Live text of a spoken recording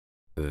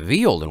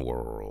The Olden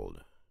World,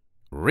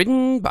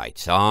 written by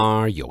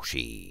Czar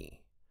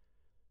Yoshi.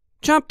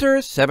 Chapter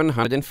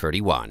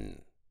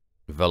 731,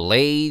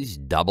 Valey's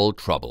Double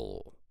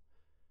Trouble.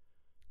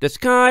 The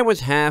sky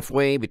was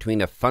halfway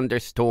between a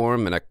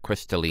thunderstorm and a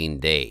crystalline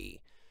day.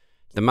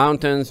 The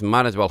mountains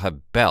might as well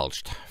have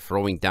belched,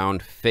 throwing down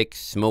thick,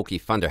 smoky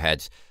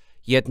thunderheads,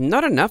 yet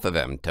not enough of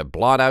them to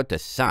blot out the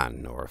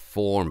sun or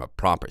form a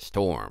proper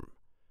storm.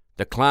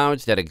 The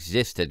clouds that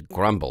existed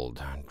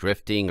grumbled,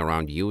 drifting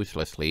around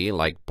uselessly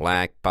like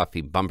black,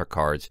 puffy bumper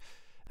cars,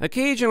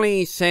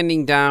 occasionally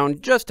sending down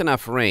just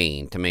enough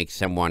rain to make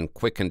someone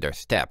quicken their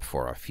step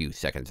for a few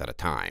seconds at a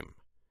time.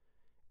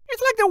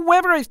 "It's like the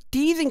weather is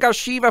teasing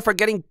Kashiva for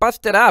getting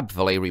busted up,"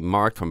 Valey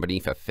remarked from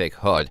beneath a thick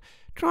hood,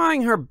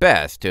 trying her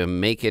best to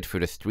make it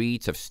through the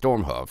streets of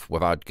Stormhoof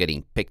without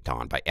getting picked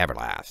on by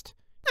Everlast.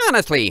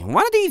 "Honestly,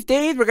 one of these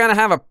days we're gonna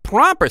have a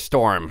proper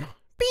storm.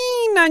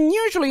 Been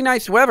unusually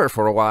nice weather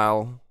for a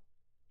while."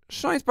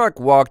 Scheisbach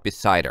walked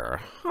beside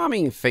her,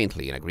 humming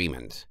faintly in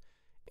agreement.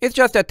 "It's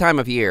just that time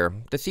of year.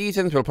 The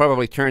seasons will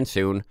probably turn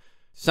soon.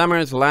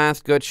 Summer's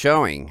last good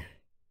showing."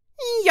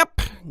 "Yup.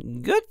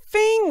 Good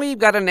thing we've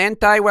got an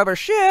anti-weather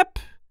ship."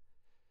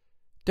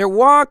 Their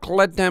walk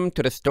led them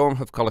to the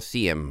Stormhoof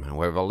Coliseum,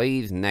 where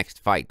Valey's next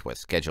fight was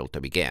scheduled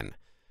to begin.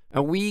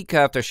 A week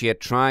after she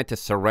had tried to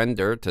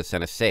surrender to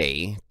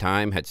Senasei,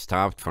 time had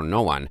stopped for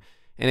no one,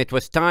 and it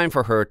was time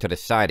for her to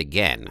decide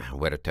again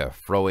whether to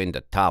throw in the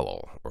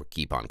towel or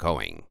keep on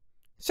going.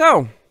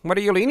 "So, what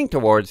are you leaning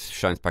towards?"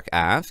 Scheisbach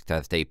asked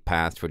as they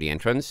passed through the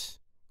entrance.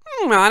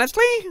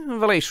 "Honestly,"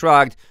 Valey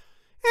shrugged,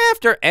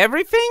 "after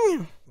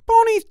everything,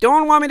 ponies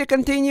don't want me to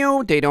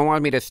continue, they don't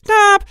want me to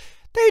stop,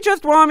 they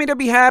just want me to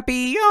be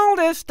happy, all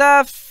this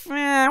stuff,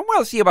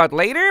 we'll see about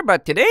later,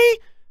 but today,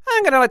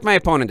 I'm gonna let my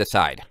opponent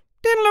decide.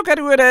 Then look at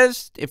who it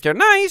is. If they're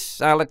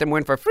nice, I'll let them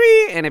win for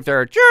free, and if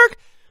they're a jerk,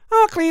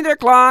 I'll clean their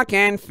clock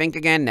and think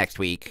again next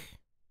week."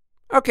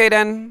 "Okay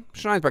then."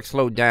 Scheisbach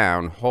slowed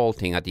down,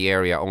 halting at the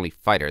area only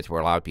fighters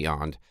were allowed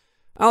beyond.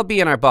 "I'll be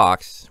in our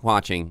box,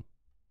 watching."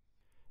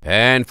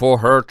 And for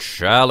her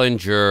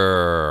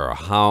challenger,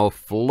 how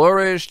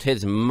flourished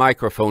his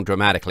microphone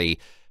dramatically,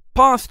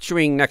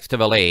 posturing next to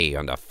Valey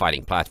on the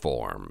fighting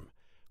platform.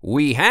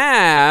 "We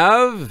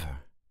have..."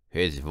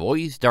 His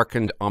voice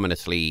darkened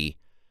ominously.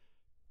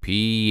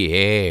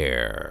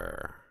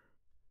 "Pierre."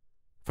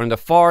 From the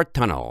far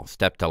tunnel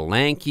stepped a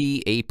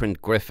lanky,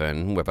 aproned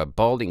griffin with a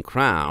balding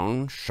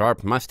crown,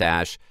 sharp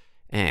mustache,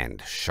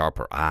 and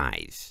sharper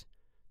eyes.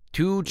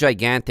 2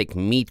 gigantic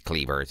meat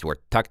cleavers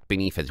were tucked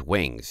beneath his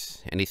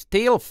wings, and his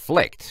tail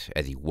flicked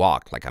as he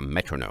walked like a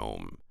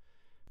metronome.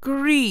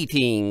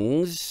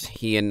 "Greetings,"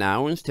 he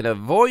announced in a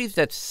voice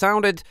that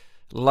sounded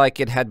like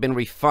it had been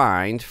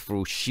refined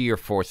through sheer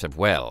force of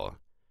will.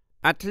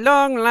 "At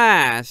long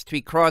last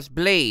we cross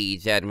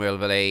blades, Admiral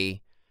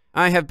Valey.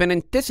 I have been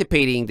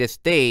anticipating this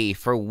day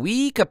for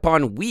week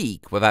upon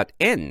week without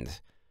end.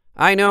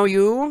 I know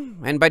you,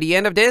 and by the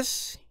end of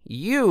this,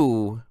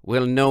 you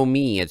will know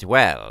me as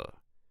well."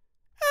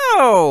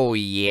 "Oh,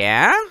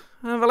 yeah?"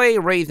 Valey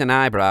raised an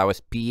eyebrow as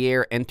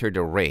Pierre entered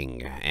the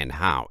ring and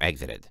Howe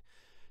exited.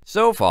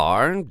 So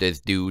far, this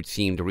dude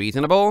seemed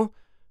reasonable,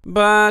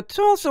 but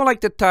also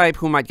like the type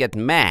who might get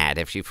mad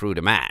if she threw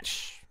the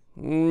match.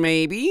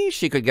 Maybe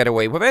she could get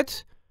away with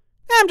it.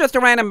 "I'm just a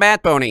random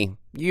bat pony.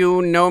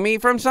 You know me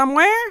from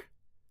somewhere?"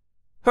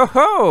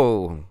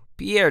 "Ho-ho!"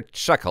 Pierre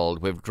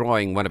chuckled,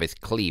 withdrawing one of his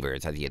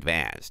cleavers as he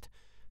advanced.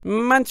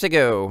 "Months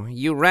ago,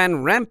 you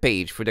ran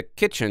rampage through the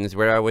kitchens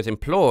where I was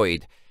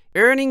employed,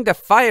 earning the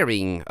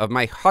firing of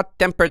my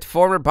hot-tempered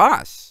former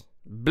boss.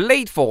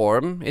 Blade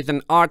form is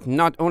an art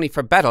not only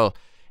for battle,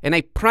 and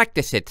I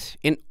practice it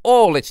in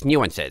all its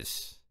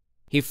nuances."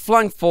 He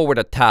flung forward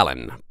a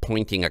talon,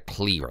 pointing a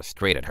cleaver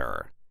straight at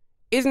her.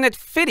 "Isn't it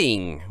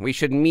fitting we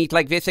should meet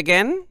like this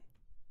again?"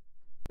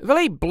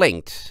 Valey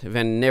blinked,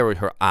 then narrowed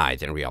her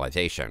eyes in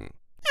realization.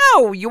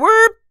 "Oh, you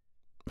were...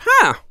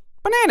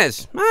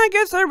 Bananas. I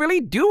guess I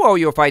really do owe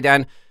you a fight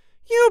then.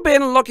 You've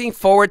been looking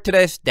forward to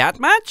this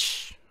that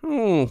much?"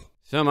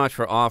 So much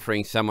for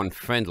offering someone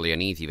friendly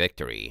an easy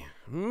victory.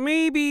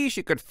 Maybe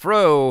she could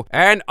throw...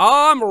 "And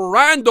I'm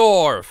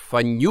Randorf!"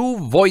 a new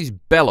voice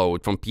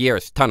bellowed from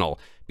Pierre's tunnel,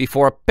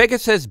 before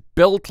Pegasus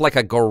built like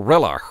a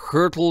gorilla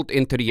hurtled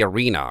into the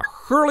arena,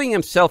 hurling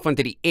himself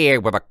into the air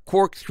with a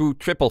corkscrew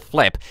triple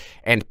flip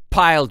and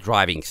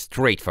pile-driving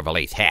straight for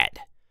Valey's head.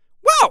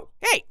 "Whoa!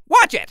 Hey,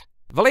 watch it!"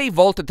 Valey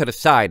vaulted to the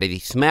side as he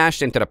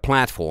smashed into the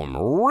platform,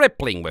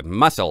 rippling with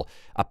muscle,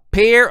 a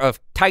pair of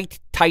tight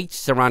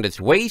tights around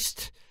his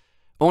waist,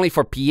 only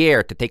for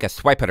Pierre to take a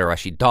swipe at her as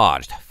she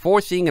dodged,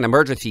 forcing an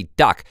emergency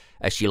duck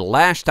as she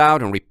lashed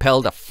out and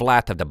repelled the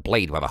flat of the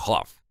blade with a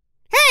hoof.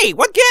 "Hey,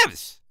 what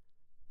gives?"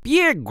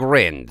 Pierre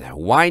grinned,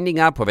 winding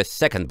up with his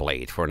second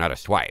blade for another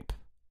swipe.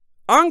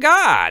 "On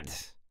guard!"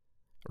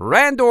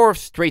 Randorf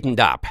straightened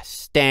up,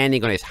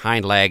 standing on his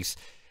hind legs,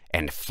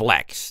 and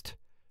flexed.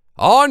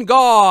 "On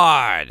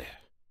guard!"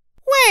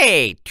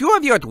 "Wait, 2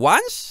 of you at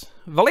once?"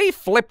 Valey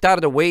flipped out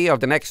of the way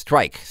of the next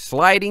strike,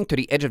 sliding to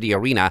the edge of the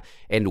arena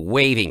and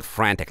waving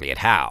frantically at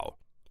Howe.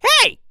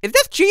 Hey, is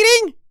this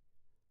cheating?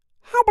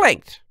 How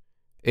blinked?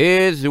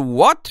 Is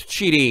what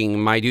cheating,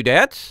 my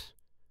dudette?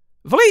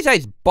 Valey's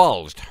eyes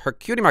bulged, her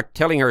cutie mark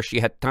telling her she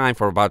had time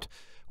for about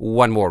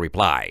one more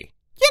reply.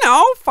 You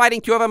know, fighting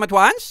two of them at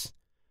once.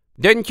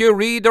 Didn't you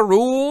read the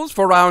rules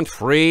for round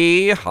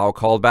 3? How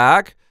called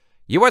back?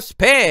 You were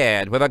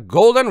spared with a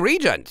golden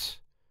regent.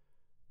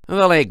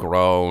 Valey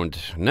groaned.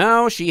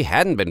 No, she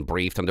hadn't been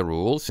briefed on the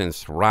rules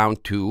since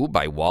round 2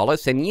 by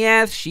Wallace, and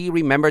yes, she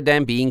remembered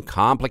them being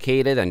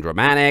complicated and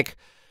dramatic.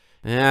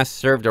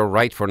 Served her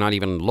right for not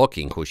even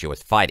looking who she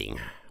was fighting.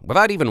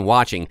 Without even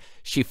watching,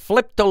 she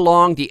flipped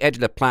along the edge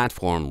of the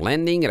platform,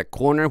 landing at a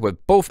corner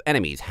with both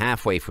enemies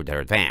halfway through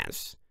their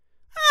advance.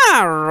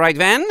 All right,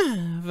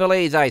 then.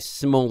 Valey's eyes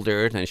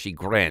smoldered, and she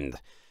grinned.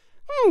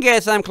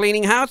 Guess I'm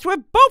cleaning house with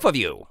both of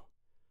you.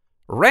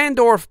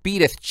 Randorf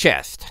beat his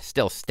chest,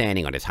 still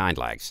standing on his hind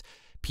legs.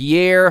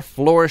 Pierre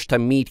flourished a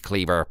meat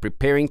cleaver,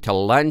 preparing to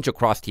lunge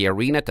across the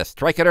arena to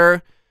strike at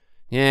her.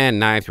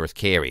 Knives were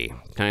scary.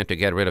 Time to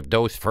get rid of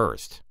those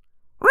first.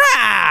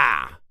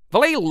 Rah!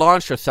 Valey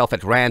launched herself at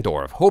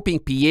Randorf, hoping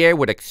Pierre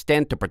would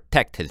extend to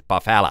protect his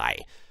buff ally.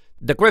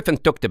 The griffin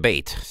took the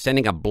bait,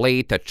 sending a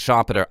blade to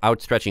chop at her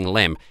outstretching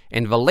limb,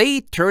 and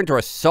Valey turned her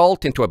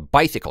assault into a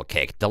bicycle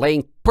kick,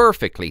 delaying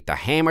perfectly to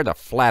hammer the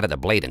flat of the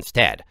blade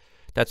instead.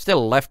 That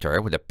still left her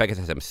with the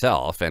Pegasus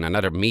himself and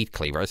another meat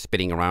cleaver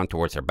spinning around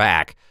towards her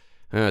back.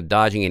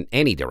 Dodging in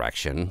any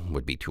direction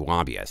would be too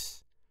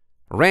obvious.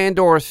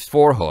 Randorf's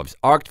forehooves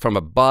arced from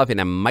above in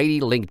a mighty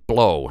linked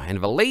blow, and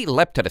Valey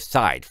leapt to the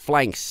side,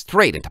 flying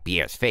straight into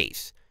Pierre's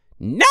face.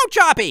 No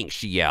chopping,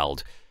 she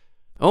yelled,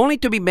 only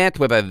to be met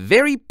with a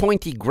very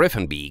pointy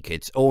griffin beak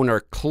its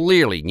owner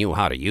clearly knew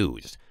how to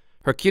use.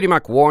 Her cutie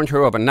mark warned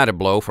her of another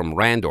blow from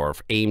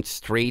Randorf aimed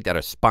straight at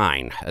her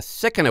spine, a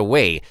second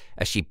away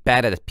as she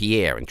batted at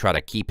Pierre and tried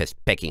to keep his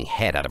pecking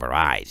head out of her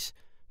eyes.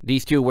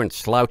 These two weren't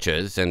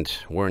slouches and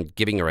weren't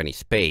giving her any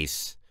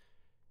space.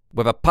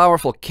 With a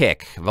powerful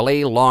kick,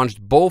 Valey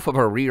launched both of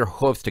her rear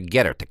hooves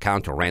together to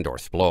counter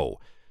Randorf's blow.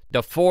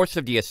 The force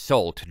of the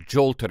assault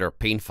jolted her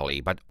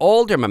painfully, but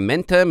all their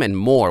momentum and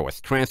more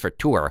was transferred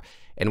to her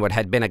in what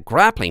had been a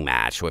grappling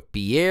match with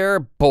Pierre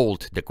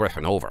bowled the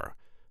griffin over.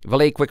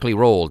 Valey quickly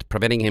rolled,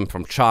 preventing him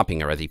from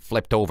chopping her as he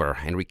flipped over,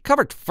 and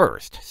recovered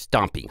first,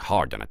 stomping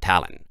hard on a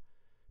talon.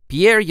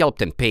 Pierre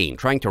yelped in pain,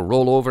 trying to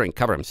roll over and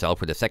cover himself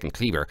with the second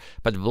cleaver,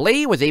 but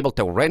Valey was able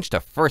to wrench the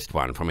first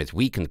one from his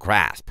weakened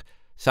grasp.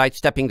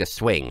 Sidestepping the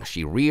swing,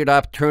 she reared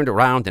up, turned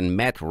around, and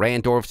met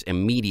Randorf's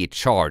immediate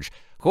charge,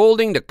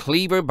 holding the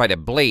cleaver by the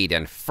blade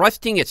and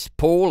thrusting its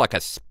pole like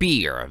a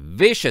spear,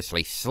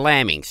 viciously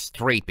slamming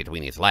straight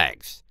between his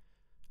legs.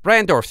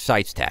 Randorf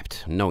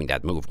sidestepped, knowing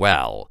that move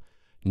well.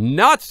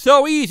 Not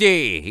so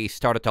easy, he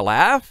started to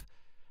laugh.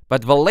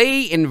 But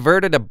Valey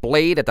inverted a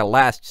blade at the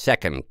last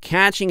second,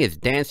 catching his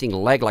dancing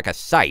leg like a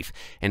scythe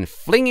and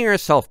flinging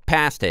herself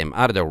past him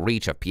out of the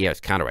reach of Pierre's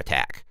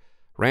counterattack.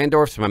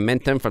 Randorf's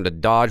momentum from the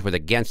dodge was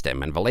against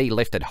him, and Valey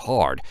lifted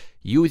hard,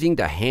 using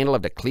the handle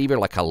of the cleaver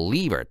like a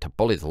lever to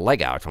pull his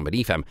leg out from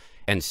beneath him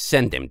and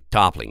send him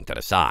toppling to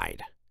the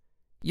side.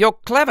 You're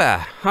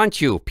clever,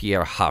 aren't you?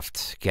 Pierre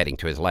huffed, getting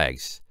to his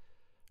legs.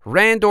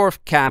 Randorf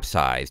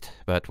capsized,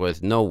 but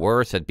was no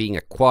worse at being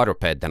a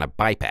quadruped than a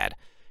biped.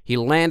 He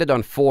landed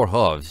on 4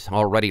 hooves,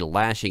 already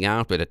lashing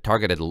out with a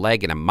targeted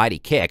leg and a mighty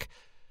kick,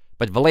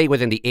 but Valey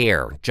was in the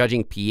air,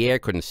 judging Pierre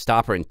couldn't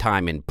stop her in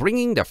time and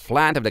bringing the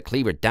flat of the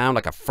cleaver down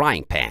like a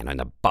frying pan on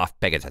the buff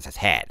Pegasus's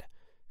head.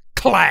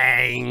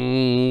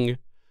 Clang!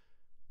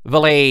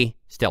 Valey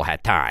still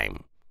had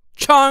time.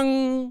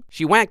 Chung!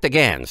 She whacked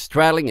again,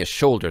 straddling his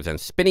shoulders and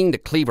spinning the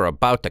cleaver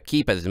about to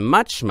keep as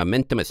much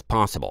momentum as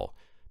possible.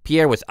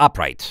 Pierre was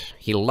upright.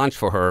 He lunged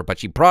for her, but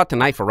she brought the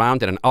knife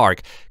around in an arc,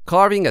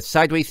 carving a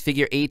sideways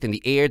figure 8 in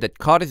the air that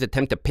caught his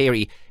attempt to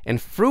parry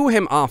and threw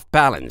him off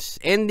balance,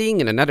 ending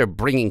in another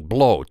bringing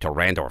blow to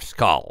Randorf's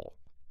skull.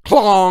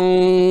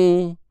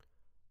 Clong!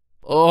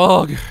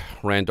 Ugh,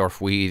 Randorf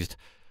wheezed.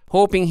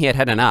 Hoping he had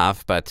had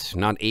enough, but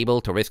not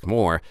able to risk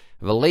more,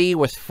 Valey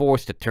was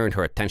forced to turn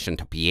her attention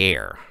to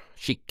Pierre.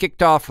 She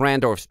kicked off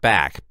Randorf's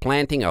back,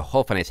 planting a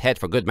hoof on his head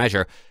for good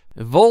measure,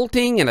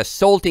 vaulting and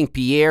assaulting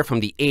Pierre from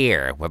the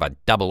air with a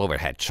double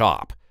overhead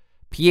chop.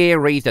 Pierre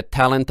raised a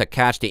talon to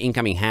catch the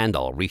incoming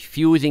handle,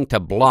 refusing to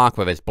block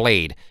with his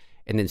blade,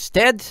 and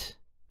instead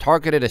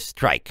targeted a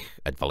strike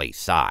at Valey's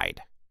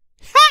side.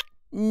 Ha!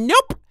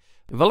 Nope!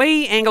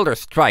 Valey angled her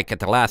strike at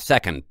the last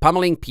second,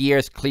 pummeling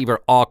Pierre's cleaver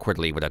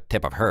awkwardly with the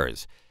tip of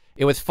hers.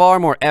 It was far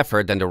more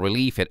effort than the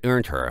relief it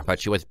earned her,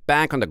 but she was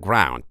back on the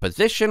ground,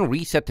 position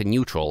reset to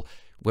neutral,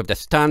 with the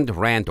stunned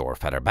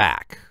Randorf at her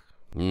back.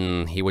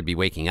 He would be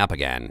waking up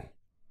again.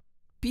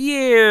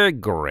 Pierre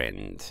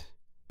grinned.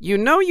 You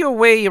know your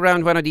way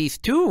around one of these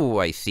too,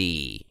 I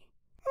see.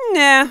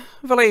 Nah,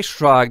 Valey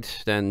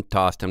shrugged, then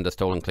tossed him the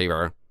stolen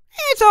cleaver.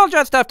 It's all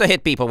just stuff to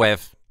hit people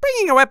with.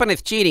 Bringing a weapon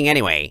is cheating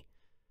anyway.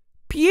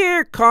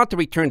 Pierre caught the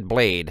returned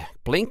blade,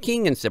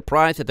 blinking in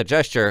surprise at the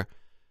gesture,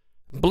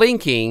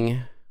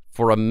 blinking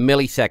for a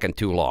millisecond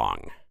too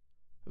long.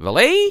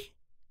 Valey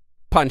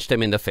punched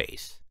him in the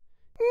face.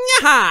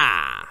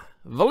 Nyaha!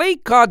 Valey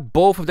caught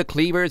both of the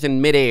cleavers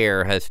in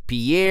midair as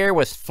Pierre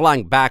was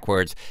flung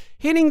backwards,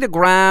 hitting the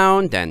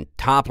ground and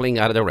toppling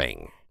out of the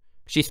ring.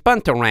 She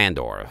spun to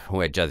Randor,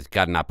 who had just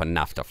gotten up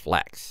enough to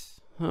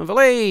flex.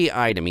 Valey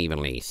eyed him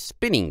evenly,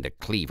 spinning the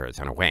cleavers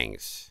on her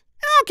wings.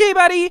 "Okay,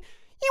 buddy,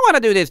 you want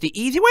to do this the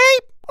easy way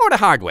or the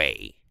hard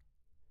way?"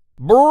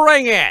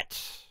 "Bring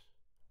it!"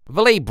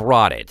 Valey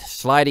brought it,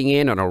 sliding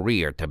in on her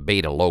rear to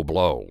bait a low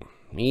blow.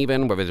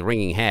 Even with his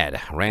ringing head,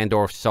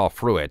 Randor saw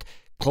through it,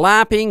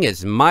 clapping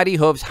his mighty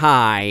hooves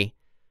high.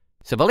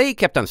 So Valey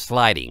kept on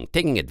sliding,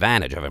 taking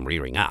advantage of him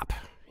rearing up.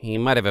 He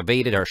might have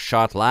evaded her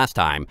shot last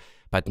time,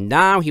 but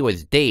now he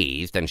was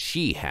dazed and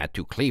she had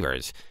 2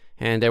 cleavers,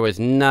 and there was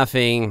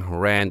nothing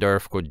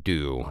Randorf could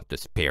do to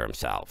spare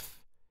himself.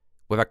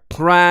 With a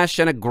crash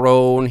and a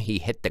groan, he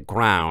hit the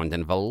ground,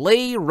 and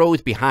Valey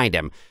rose behind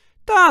him,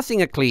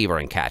 tossing a cleaver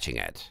and catching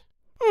it.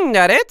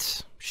 "That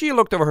it?" She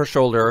looked over her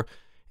shoulder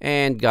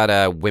and got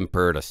a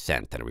whimpered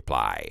assent in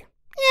reply.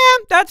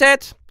 "Yeah, that's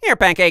it. Here,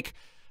 Pancake."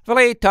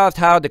 Valey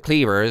tossed out the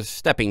cleavers,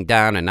 stepping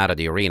down and out of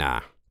the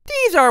arena.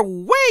 "These are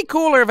way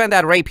cooler than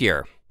that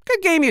rapier.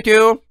 Good game, you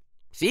two.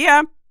 See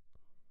ya."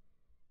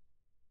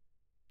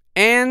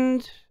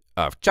 End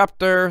of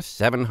chapter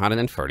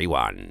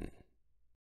 731.